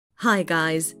Hi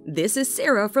guys, this is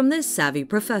Sarah from The Savvy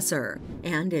Professor,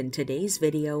 and in today's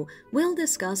video, we'll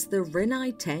discuss the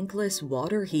Rinnai Tankless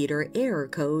Water Heater Error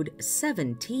Code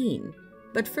 17.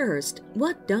 But first,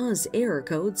 what does Error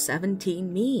Code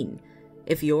 17 mean?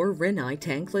 If your Rinnai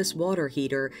Tankless water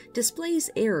heater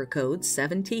displays Error Code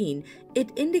 17,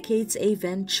 it indicates a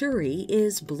venturi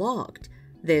is blocked.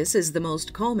 This is the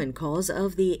most common cause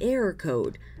of the error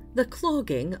code, the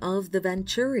clogging of the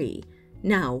venturi.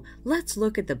 Now, let's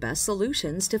look at the best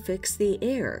solutions to fix the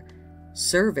error.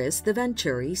 Service the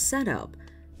venturi setup.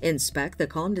 Inspect the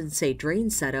condensate drain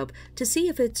setup to see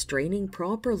if it's draining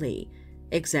properly.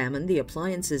 Examine the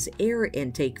appliance's air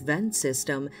intake vent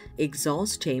system,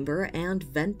 exhaust chamber, and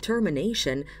vent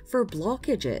termination for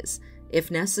blockages.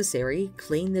 If necessary,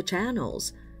 clean the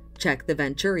channels. Check the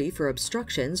venturi for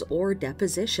obstructions or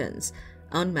depositions.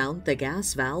 Unmount the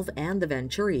gas valve and the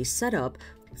venturi setup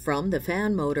from the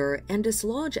fan motor and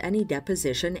dislodge any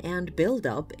deposition and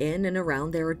buildup in and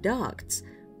around their ducts.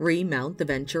 Remount the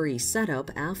venturi setup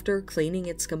after cleaning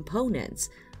its components.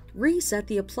 Reset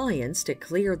the appliance to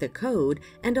clear the code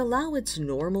and allow its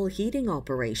normal heating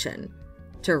operation.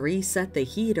 To reset the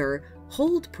heater,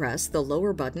 press the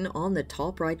lower button on the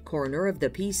top right corner of the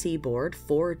PC board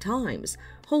 4 times,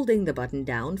 holding the button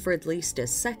down for at least a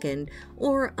second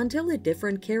or until a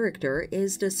different character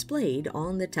is displayed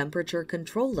on the temperature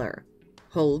controller.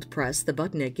 Press the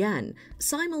button again,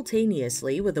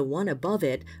 simultaneously with the one above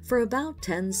it for about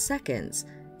 10 seconds.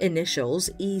 Initials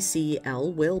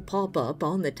ECL will pop up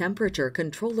on the temperature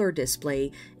controller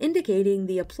display, indicating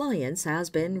the appliance has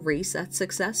been reset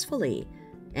successfully.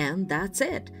 And that's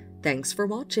it. Thanks for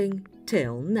watching.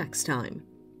 Till next time.